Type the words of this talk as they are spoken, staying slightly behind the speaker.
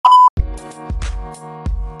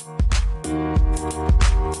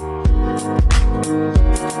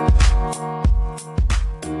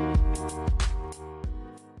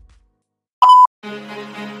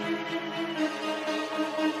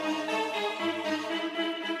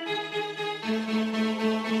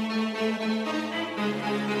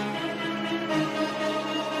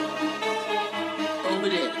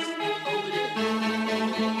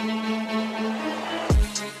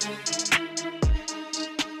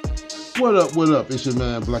What up, what up? It's your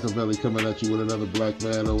man Blkaville coming at you with another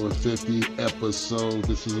Blkmanover50 episode.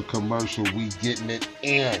 This is a commercial. We getting it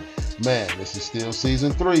in. Man, this is still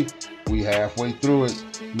season 3. We halfway through it.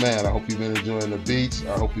 Man, I hope you've been enjoying the beats.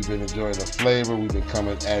 I hope you've been enjoying the flavor. We've been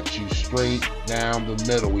coming at you straight down the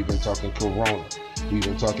middle. We've been talking Corona. We've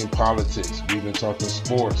been talking politics. We've been talking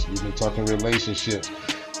sports. We've been talking relationships.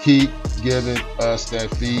 Keep giving us that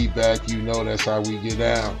feedback. You know that's how we get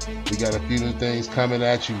down. We got a few new things coming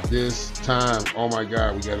at you this time. Oh my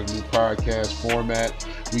God, we got a new podcast format.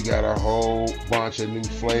 We got a whole bunch of new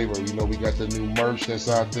flavor. You know, we got the new merch that's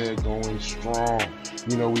out there going strong.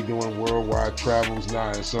 You know, we doing worldwide travels now.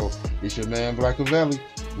 And so it's your man Blkaville.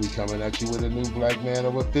 We coming at you with a new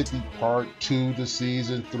Blkmanover50 part 2 to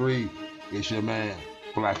season 3. It's your man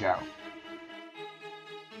Blackout.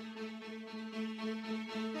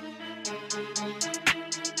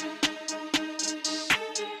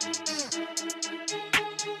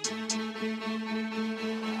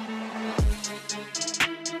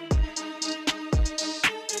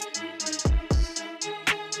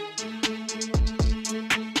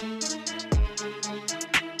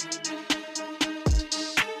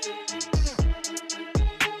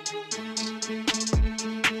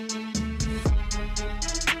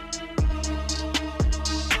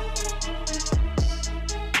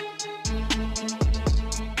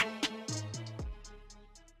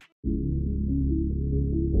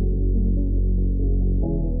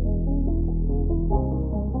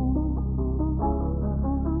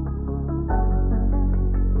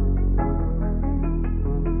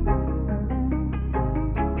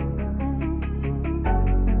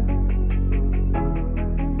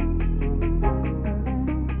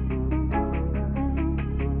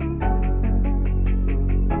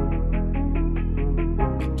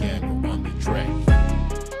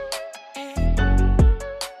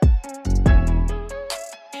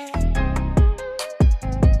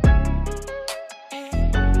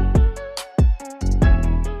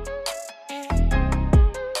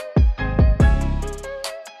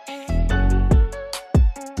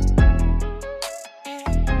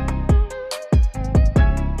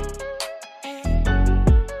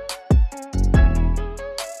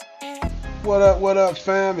 What up,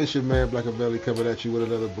 fam? It's your man Blkaville coming at you with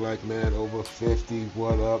another Blkmanover50.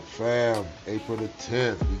 What up, fam? April the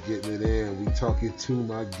 10th, we getting it in. We talking to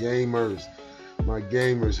my gamers. My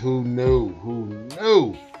gamers, who knew?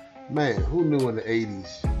 Man, who knew in the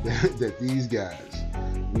 80s that these guys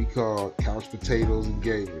we called couch potatoes and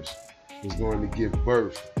gamers was going to give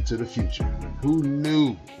birth to the future? Who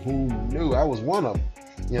knew? I was one of them.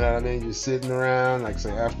 You know what I mean? Just sitting around, like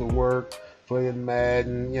say after work, playing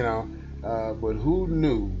Madden, you know. But who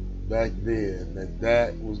knew back then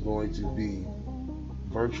that was going to be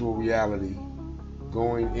virtual reality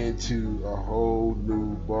going into a whole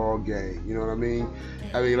new ball game? You know what I mean?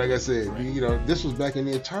 I mean, like I said, this was back in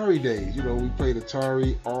the Atari days. You know, we played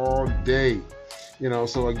Atari all day. You know,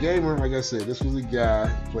 so a gamer, like I said, this was a guy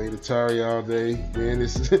who played Atari all day.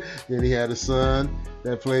 Then he had a son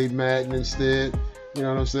that played Madden instead. You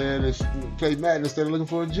know what I'm saying? Played Madden instead of looking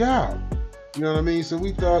for a job. You know what I mean? So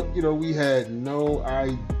we thought, we had no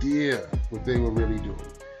idea what they were really doing.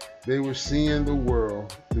 They were seeing the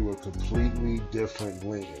world through a completely different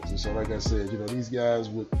lens. And so, like I said, these guys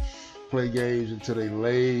would play games until their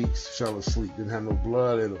legs fell asleep, didn't have no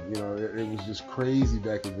blood in them. It was just crazy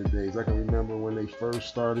back in the days. I can remember when they first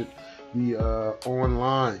started the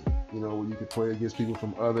online, where you could play against people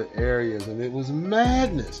from other areas, and it was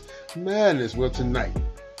madness. Well,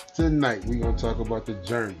 tonight we're going to talk about the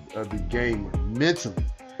journey of the gamer mentally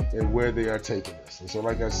and where they are taking us. And so,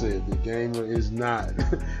 like I said, the gamer is not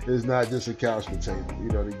just a couch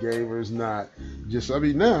potato. The gamer is not just,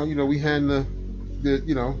 now, we hand the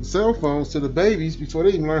cell phones to the babies before they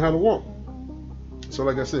even learn how to walk. So,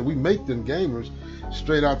 like I said, we make them gamers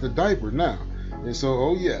straight out the diaper now. And so,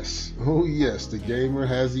 oh yes, the gamer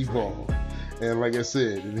has evolved. And like I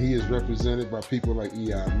said, he is represented by people like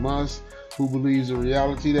Elon Musk, who believes the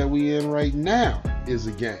reality that we in right now is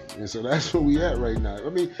a game. And so that's where we at right now. I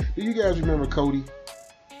mean, do you guys remember Cody?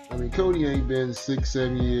 I mean, Cody ain't been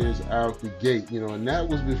 6-7 years out the gate, and that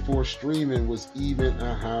was before streaming was even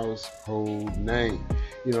a household name.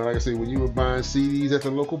 Like I say, when you were buying CDs at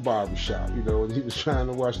the local barber shop, and he was trying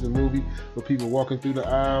to watch the movie with people walking through the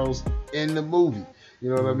aisles in the movie. You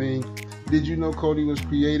know what I mean? Did you know Cody was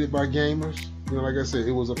created by gamers? Like I said,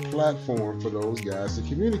 it was a platform for those guys to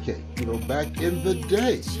communicate, back in the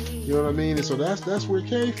day. You know what I mean? And so that's where it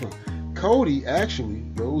came from. Cody, actually,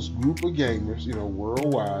 those group of gamers,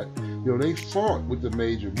 worldwide, they fought with the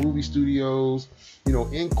major movie studios,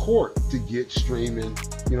 in court to get streaming,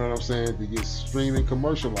 to get streaming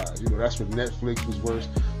commercialized. That's when Netflix was first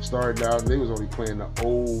started out, and they was only playing the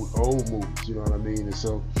old movies, And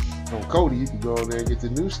so on Cody, you could go in there and get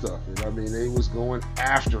the new stuff. And they was going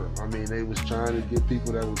after them. They was trying to get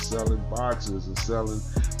people that was selling boxes and selling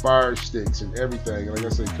fire sticks and everything. And like I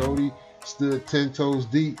said, Cody stood 10 toes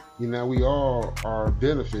deep. We all are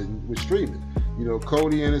benefiting with streaming.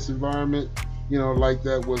 Cody and its environment, like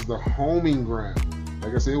that was the homing ground.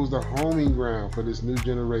 Like I said, it was the homing ground for this new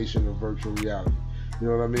generation of virtual reality. You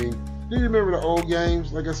know what I mean? Do you remember the old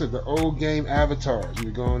games? Like I said, the old game avatars.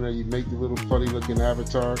 You go in there, you make the little funny looking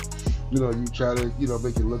avatar. You try to,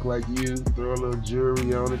 make it look like you, throw a little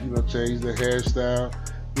jewelry on it, change the hairstyle.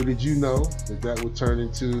 But did you know that would turn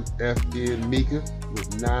into FN Mika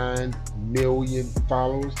with 9 million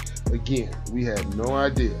followers? Again, we had no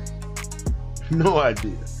idea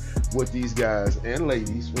what these guys and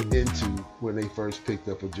ladies were into when they first picked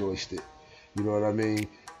up a joystick. You know what I mean?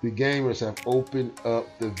 The gamers have opened up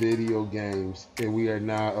the video games, and we are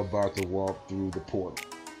now about to walk through the portal.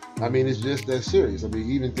 It's just that serious.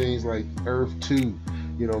 Even things like Earth 2,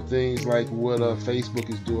 things like what Facebook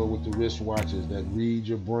is doing with the wristwatches that read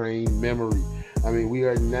your brain memory. We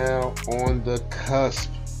are now on the cusp.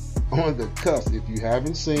 If you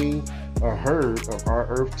haven't seen or heard of our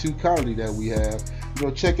Earth 2 colony that we have,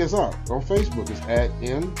 check us out on Facebook. It's at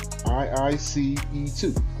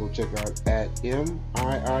MIICE2. Go check out at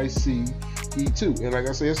MIICE2. And like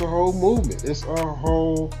I say, it's a whole movement.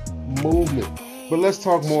 But let's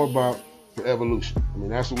talk more about the evolution.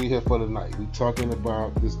 That's what we're here for tonight. We're talking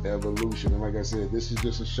about this evolution. And like I said, this is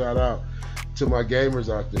just a shout out to my gamers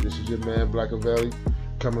out there. This is your man Blkaville,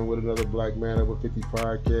 coming with another Blkmanover50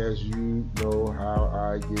 podcast. You know how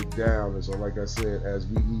I get down. And so like I said, as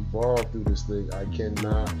we evolve through this thing, I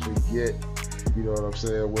cannot forget,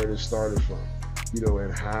 where this started from,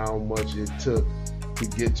 and how much it took to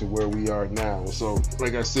get to where we are now. And so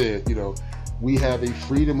like I said, we have a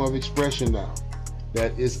freedom of expression now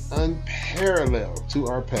that is unparalleled to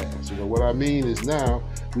our past. What I mean is now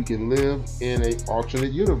we can live in an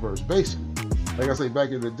alternate universe, basically. Like I say,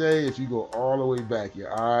 back in the day, if you go all the way back,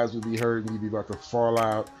 your eyes would be hurting, you'd be about to fall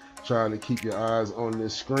out trying to keep your eyes on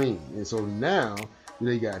this screen. And so now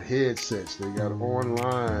they got headsets, they got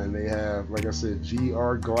online, they have, like I said,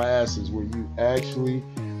 VR glasses where you actually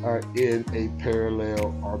are in a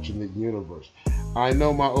parallel alternate universe. I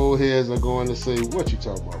know my old heads are going to say, what you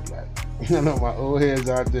talking about, Black? I know my old heads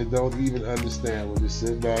out there don't even understand. We'll just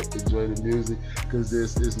sit back, enjoy the music, because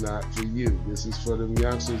this is not for you. This is for them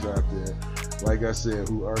youngsters out there, like I said,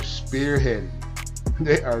 who are spearheading.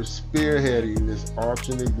 They are spearheading this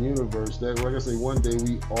alternate universe that, like I say, one day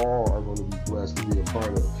we all are going to be blessed to be a part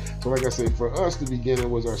of. So like I say, for us, the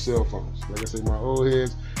beginning was our cell phones. Like I say, my old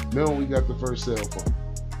heads, remember when we got the first cell phone.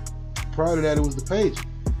 Prior to that, it was the pager.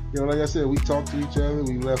 Like I said, we talked to each other.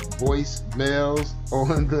 We left voice mails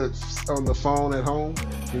on the phone at home.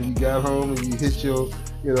 When you got home and you hit your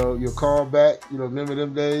call back. Remember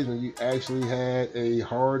them days when you actually had a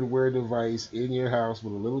hardware device in your house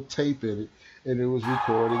with a little tape in it, and it was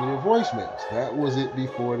recording your voicemails. That was it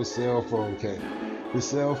before the cell phone came. The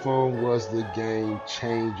cell phone was the game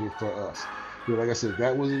changer for us. Like I said,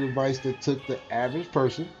 that was a device that took the average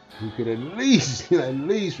person who could at least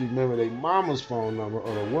remember their mama's phone number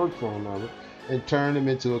or their work phone number and turn them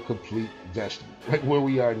into a complete vegetable. Like where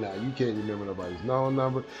we are now. You can't remember nobody's known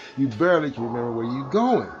number. You barely can remember where you're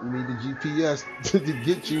going. You need the GPS to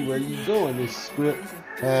get you where you're going. This script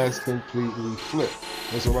has completely flipped.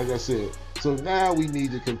 And so like I said, so now we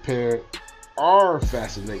need to compare our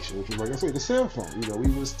fascination, which was, like I say, the cell phone.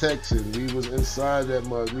 We was texting, we was inside that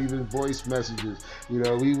mug, leaving voice messages.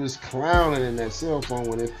 We was clowning in that cell phone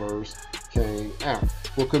when it first came out.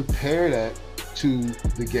 Well, compare that to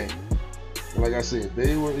the game. Like I said,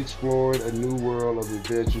 they were exploring a new world of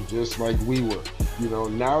adventure just like we were.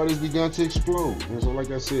 Now it has begun to explode. And so,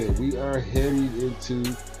 like I said, we are heading into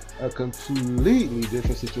a completely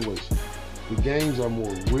different situation. The games are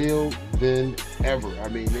more real than ever.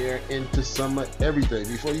 They're into some of everything.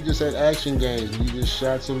 Before, you just had action games. You just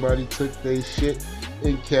shot somebody, took their shit,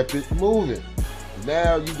 and kept it moving.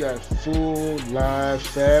 Now you got full live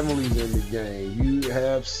families in the game. You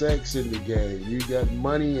have sex in the game. You got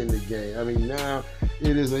money in the game. Now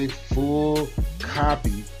it is a full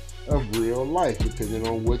copy of real life, depending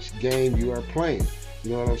on which game you are playing.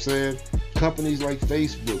 You know what I'm saying? Companies like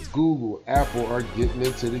Facebook, Google, Apple are getting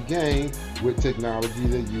into the game with technology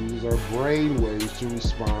that uses our brain waves to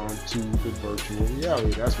respond to the virtual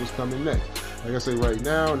reality. That's what's coming next. Like I say right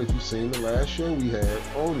now, and if you've seen the last show we had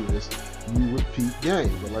on this, you repeat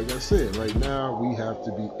game. But like I said, right now we have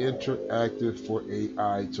to be interactive for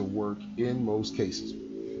AI to work in most cases.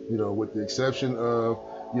 You know, with the exception of,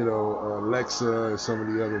 you know, Alexa and some of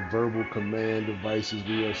the other verbal command devices,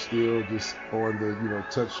 we are still just on the, you know,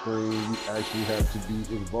 touch screen. We actually have to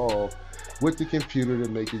be involved with the computer to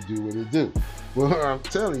make it do what it do. Well, I'm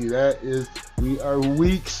telling you, that is, we are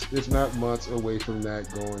weeks, if not months, away from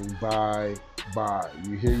that going bye.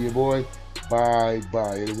 You hear your boy? Bye.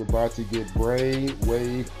 It is about to get brain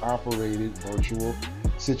wave operated virtual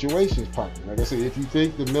situations popping. Like I said, if you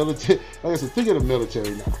think the military, like I said, think of the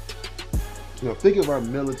military now. You know, think of our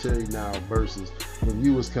military now versus when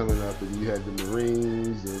you was coming up and you had the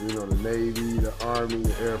Marines, the, you know, the Navy, the Army,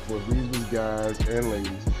 the Air Force. These was guys and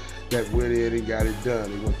ladies that went in and got it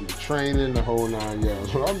done. They went through the training, the whole 9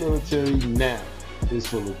 yards. But our military now is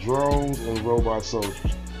full of drones and robot soldiers.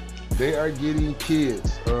 They are getting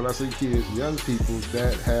kids, or when I say kids, young people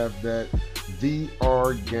that have that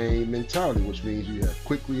VR game mentality, which means you have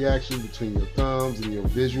quick reaction between your thumbs and your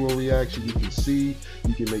visual reaction. You can see,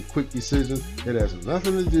 you can make quick decisions. It has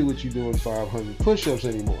nothing to do with you doing 500 push-ups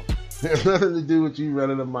anymore. It has nothing to do with you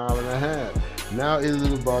running a mile and a half. Now it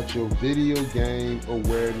is about your video game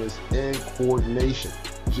awareness and coordination.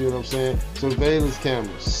 You see what I'm saying? Surveillance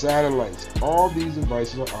cameras, satellites, all these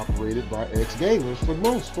devices are operated by ex-gamers for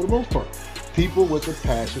the most part. People with a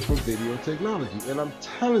passion for video technology. And I'm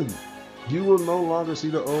telling you, you will no longer see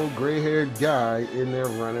the old gray-haired guy in there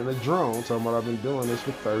running a drone talking about I've been doing this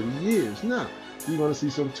for 30 years. Now, you're going to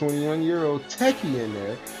see some 21-year-old techie in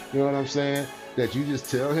there, you know what I'm saying, that you just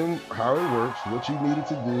tell him how it works, what you needed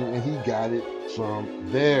to do, and he got it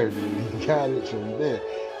from there, dude. He got it from there.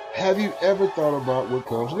 Have you ever thought about what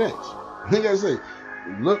comes next? Like I say,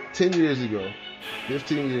 look 10 years ago,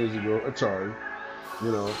 15 years ago, Atari,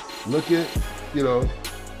 you know, look at, you know,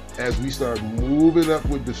 as we start moving up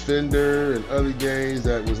with Defender and other games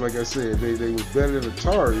that was, like I said, they was better than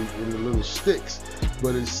Atari in the little sticks,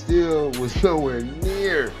 but it still was nowhere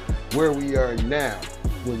near where we are now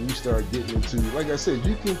when you start getting into, like I said,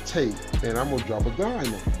 you can take, and I'm going to drop a dime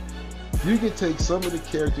on it, you can take some of the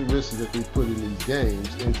characteristics that they put in these games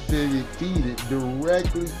and feed it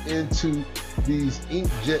directly into these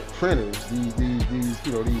inkjet printers, these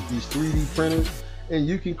 3D printers, and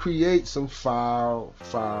you can create some foul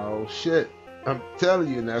shit. I'm telling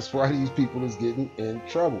you, and that's why these people is getting in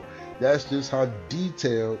trouble. That's just how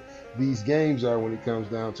detailed these games are when it comes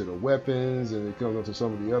down to the weapons and it comes down to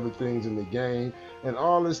some of the other things in the game. And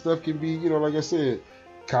all this stuff can be, you know, like I said,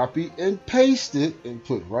 copy and paste it and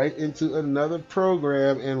put right into another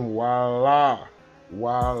program, and voila,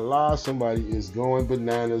 somebody is going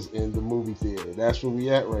bananas in the movie theater. That's where we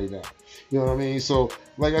at right now. You know what I mean? So,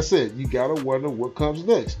 like I said, you gotta wonder what comes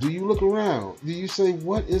next. Do you look around? Do you say,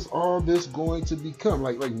 what is all this going to become?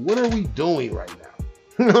 Like what are we doing right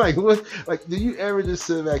now? Like what? Like, do you ever just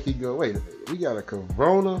sit back and go, wait a minute, we got a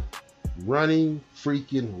corona running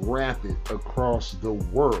freaking rampant across the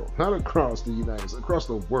world, not across the United States, across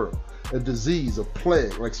the world, a disease, a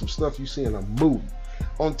plague, like some stuff you see in a movie.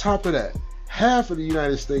 On top of that, half of the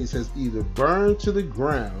United States has either burned to the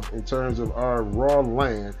ground in terms of our raw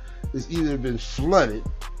land, it's either been flooded,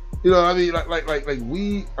 you know what I mean, like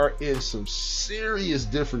we are in some serious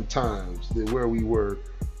different times than where we were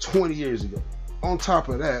 20 years ago. On top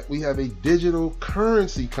of that, we have a digital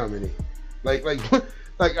currency coming in.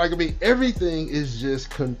 I mean, everything is just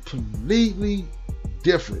completely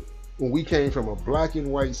different. When we came from a black and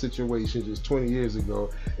white situation just 20 years ago,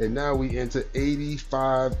 and now we into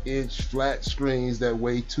 85-inch flat screens that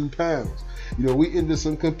weigh 2 pounds. You know, we into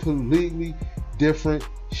some completely different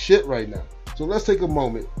shit right now. So let's take a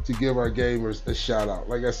moment to give our gamers a shout out.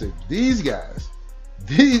 Like I said, these guys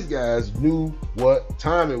knew what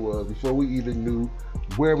time it was before we even knew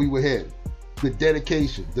where we were headed. The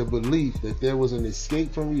dedication, the belief that there was an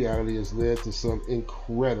escape from reality has led to some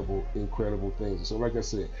incredible things. So like I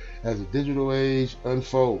said, as the digital age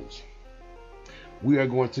unfolds, we are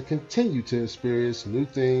going to continue to experience new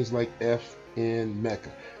things like F in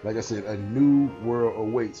Mecca. Like I said, a new world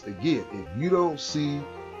awaits. Again, if you don't see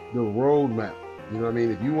the roadmap, you know what I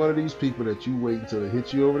mean? If you're one of these people that you wait until it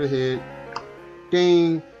hits you over the head,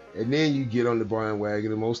 ding, and then you get on the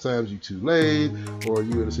bandwagon, and most times you're too late, or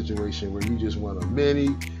you're in a situation where you just want a mini,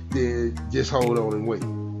 then just hold on and wait.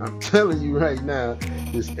 I'm telling you right now,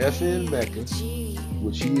 this FN Mecca,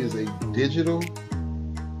 which he is a digital,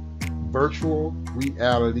 virtual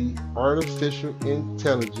reality, artificial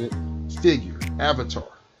intelligent figure, avatar.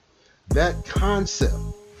 That concept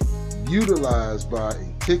utilized by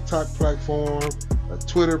a TikTok platform, a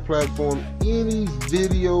Twitter platform, any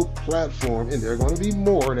video platform, and there are going to be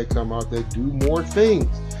more that come out that do more things.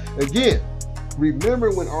 Again,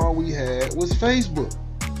 remember when all we had was Facebook.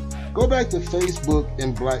 Go back to Facebook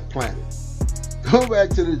and Black Planet. Go back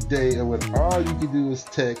to the day of when all you could do is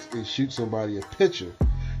text and shoot somebody a picture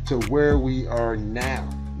to where we are now.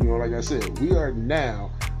 You know, like I said, we are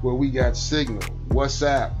now where we got Signal,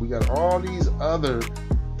 WhatsApp, we got all these other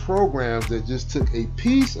programs that just took a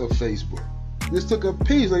piece of Facebook. Just took a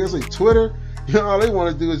piece. Like I say, Twitter, you know, all they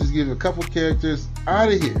want to do is just give you a couple characters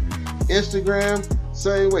out of here. Instagram,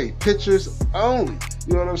 same way, pictures only.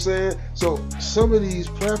 You know what I'm saying? So some of these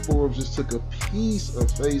platforms just took a piece of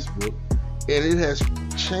Facebook, and it has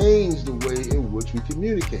changed the way in which we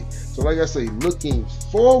communicate. So like I say, looking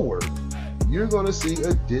forward, you're going to see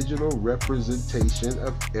a digital representation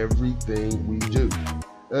of everything we do.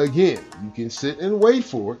 Again, you can sit and wait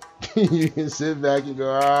for it. You can sit back and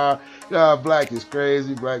go, Black is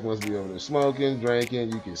crazy. Black must be over there smoking,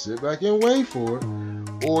 drinking. You can sit back and wait for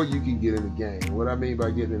it, or you can get in the game. What I mean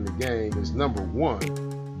by getting in the game is, number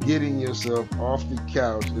one, getting yourself off the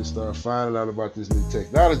couch and start finding out about this new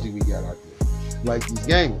technology we got out there. Like these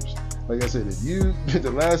gamers. Like I said, if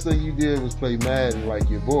the last thing you did was play Madden like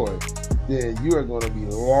your boy, then you are going to be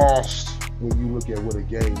lost when you look at what a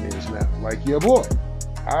game is now. Like your boy.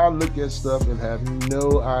 I'll look at stuff and have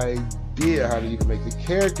no idea how to even make the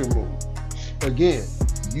character move. Again,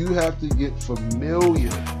 you have to get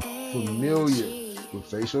familiar with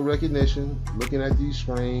facial recognition, looking at these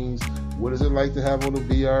screens. What is it like to have on the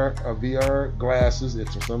VR glasses? And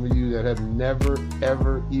for some of you that have never,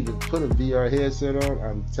 ever even put a VR headset on,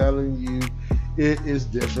 I'm telling you, it is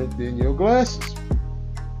different than your glasses.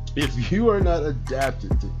 If you are not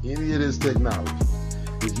adapted to any of this technology,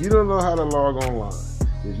 if you don't know how to log online,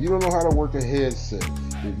 if you don't know how to work a headset,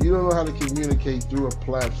 if you don't know how to communicate through a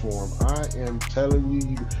platform, I am telling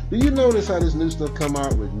you, do you notice how this new stuff come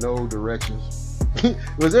out with no directions?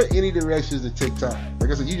 Was there any directions to TikTok?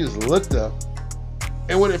 Like I said, you just looked up,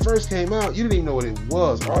 and when it first came out, you didn't even know what it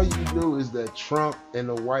was. All you knew is that Trump and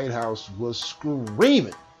the White House was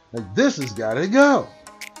screaming, like, this has got to go.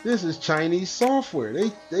 This is Chinese software.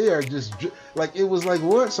 They are just like, it was like,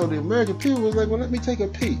 what? So the American people was like, well, let me take a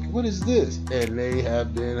peek. What is this? And they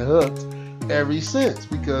have been hooked ever since,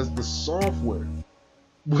 because the software,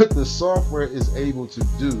 what the software is able to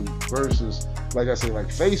do versus, like I say, like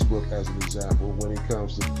Facebook as an example, when it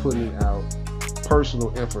comes to putting out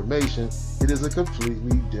personal information, it is a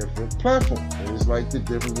completely different platform. And it's like the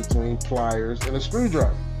difference between pliers and a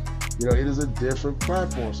screwdriver. You know, it is a different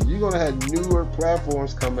platform. So you're going to have newer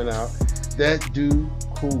platforms coming out that do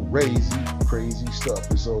crazy stuff.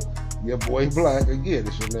 And so your boy Black, again,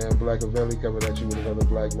 it's your man Blkaville coming at you with another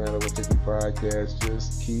Blkmanover50 podcast,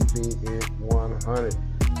 just keeping it 100.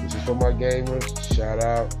 This is for my gamers. Shout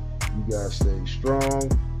out. You guys stay strong.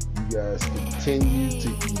 You guys continue to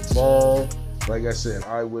evolve. Like I said,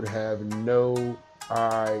 I would have no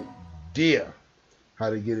idea how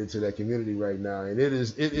to get into that community right now, and it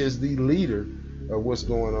is the leader of what's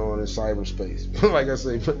going on in cyberspace. Like I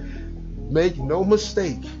say, make no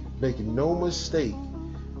mistake,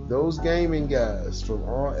 those gaming guys from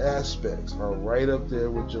all aspects are right up there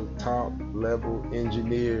with your top level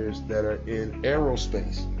engineers that are in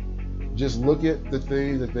aerospace. Just look at the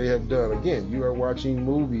things that they have done. Again, you are watching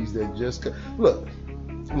movies that just look,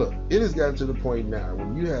 it has gotten to the point now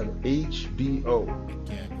when you have HBO,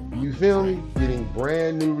 you feel me, getting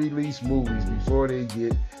brand new release movies before they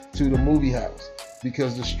get to the movie house,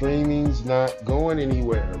 because the streaming's not going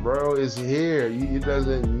anywhere, bro. It's here. It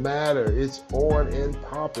doesn't matter. It's on and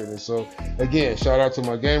popping. And so, again, shout out to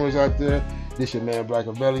my gamers out there. This your man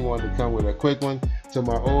Blkaville. Wanted to come with a quick one. To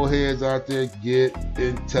my old heads out there, get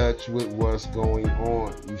in touch with what's going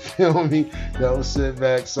on. You feel me? Don't sit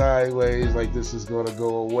back sideways like this is going to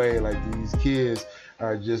go away, like these kids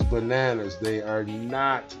are just bananas. They are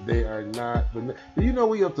not. Do you know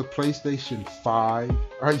we up to PlayStation 5?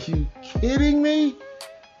 Are you kidding me?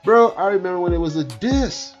 Bro, I remember when it was a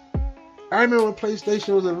disc. I remember when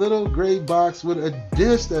PlayStation was a little gray box with a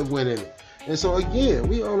disc that went in it. And so again,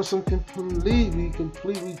 we on some completely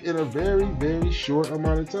in a very short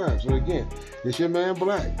amount of time. So again, it's your man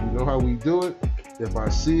Black. You know how we do it. If I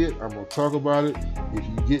see it, I'm gonna talk about it. If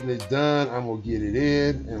you're getting it done, I'm gonna get it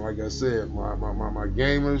in. And like I said, my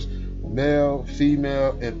gamers, male,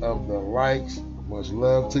 female, and of the likes, much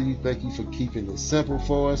love to you. Thank you for keeping it simple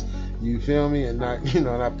for us. You feel me? And not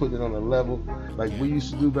putting it on a level like we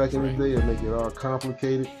used to do back in the day and make it all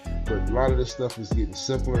complicated. but a lot of this stuff is getting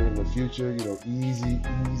simpler in the future, you know, easy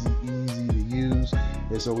to use.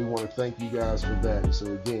 And so we want to thank you guys for that. And so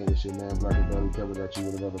again, it's your man Blkaville coming at you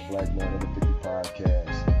with another Blkmanover50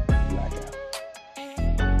 podcast. Blackout.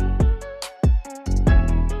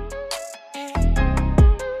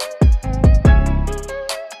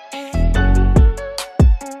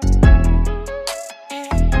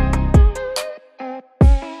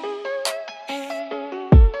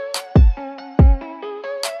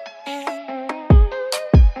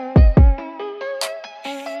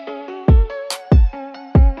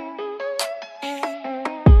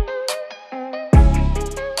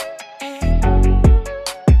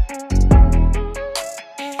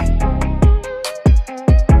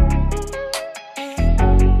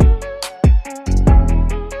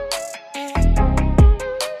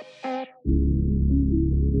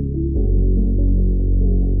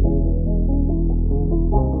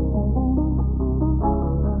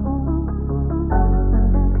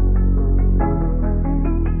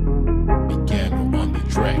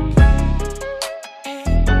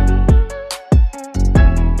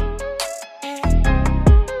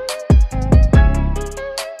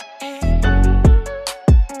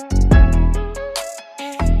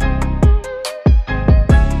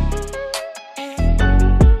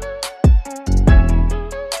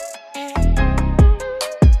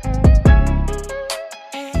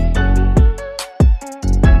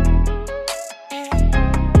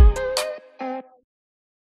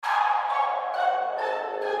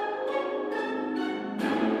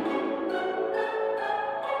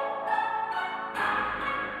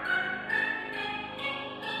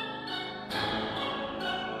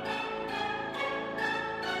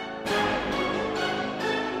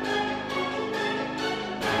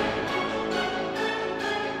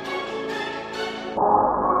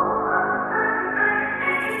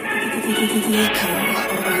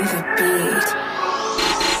 Blkmanover50.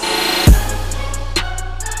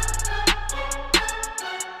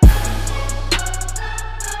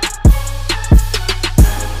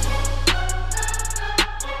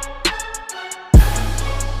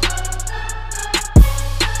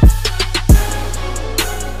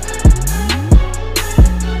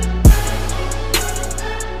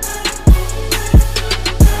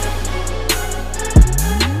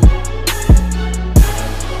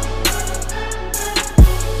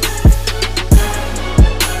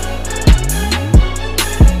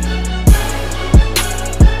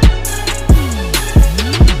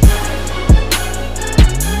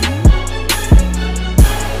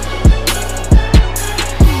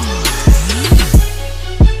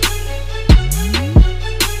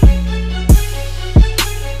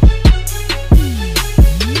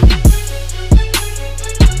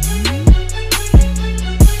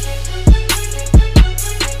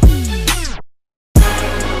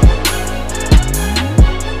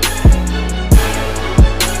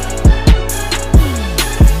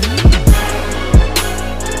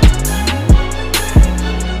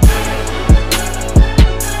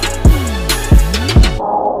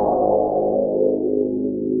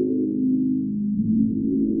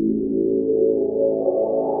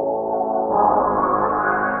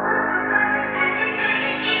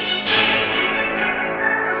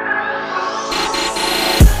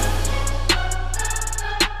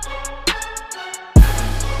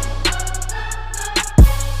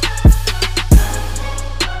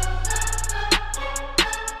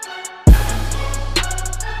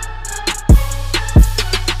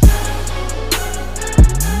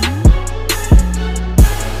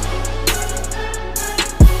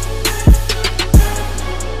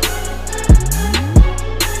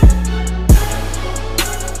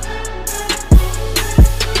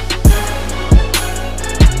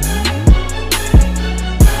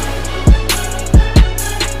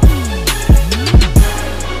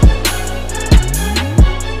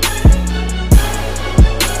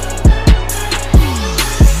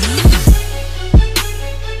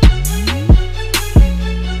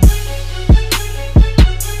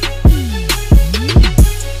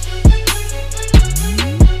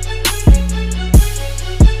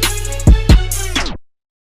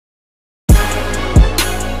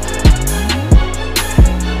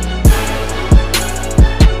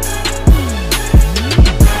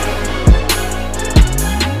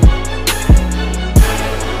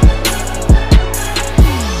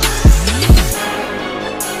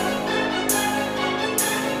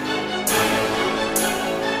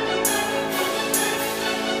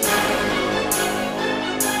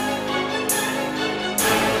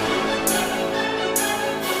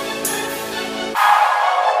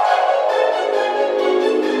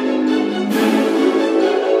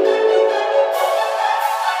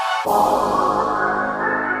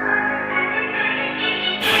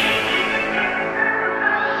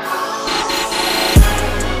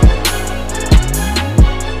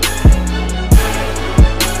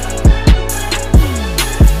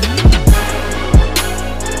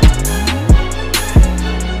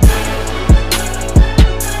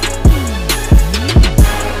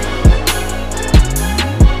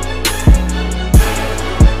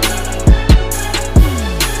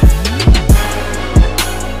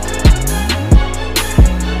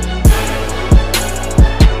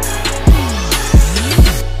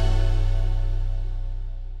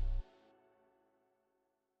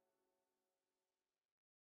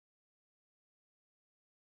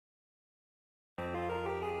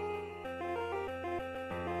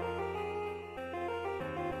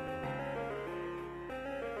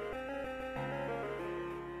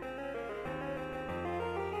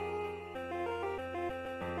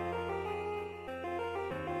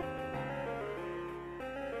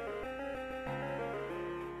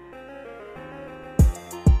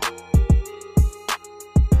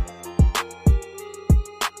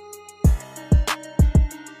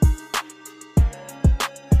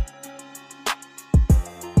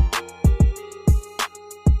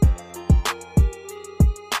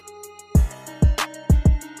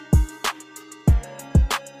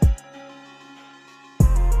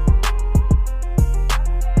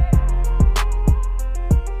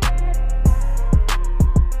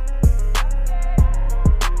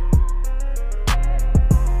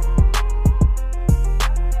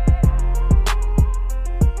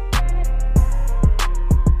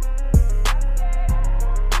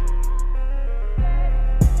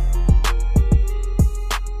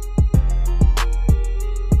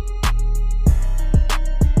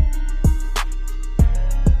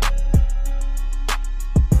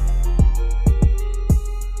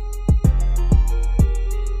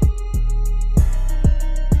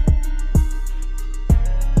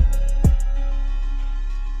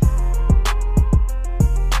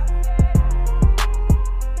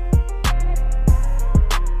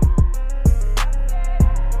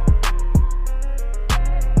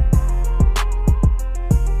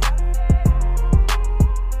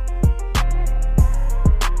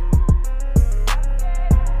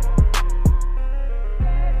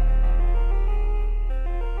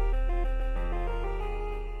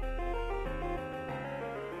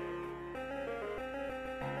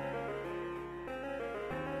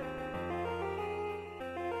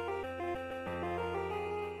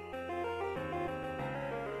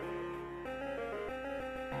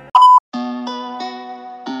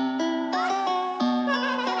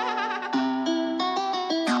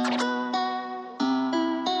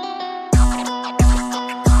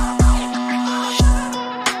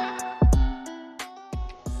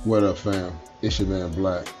 What up, fam? It's your man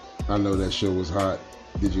Black. I know that show was hot.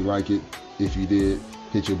 Did you like it? If you did,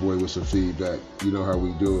 hit your boy with some feedback. You know how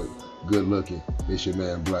we do it. Good looking. It's your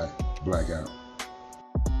man Black. Black out.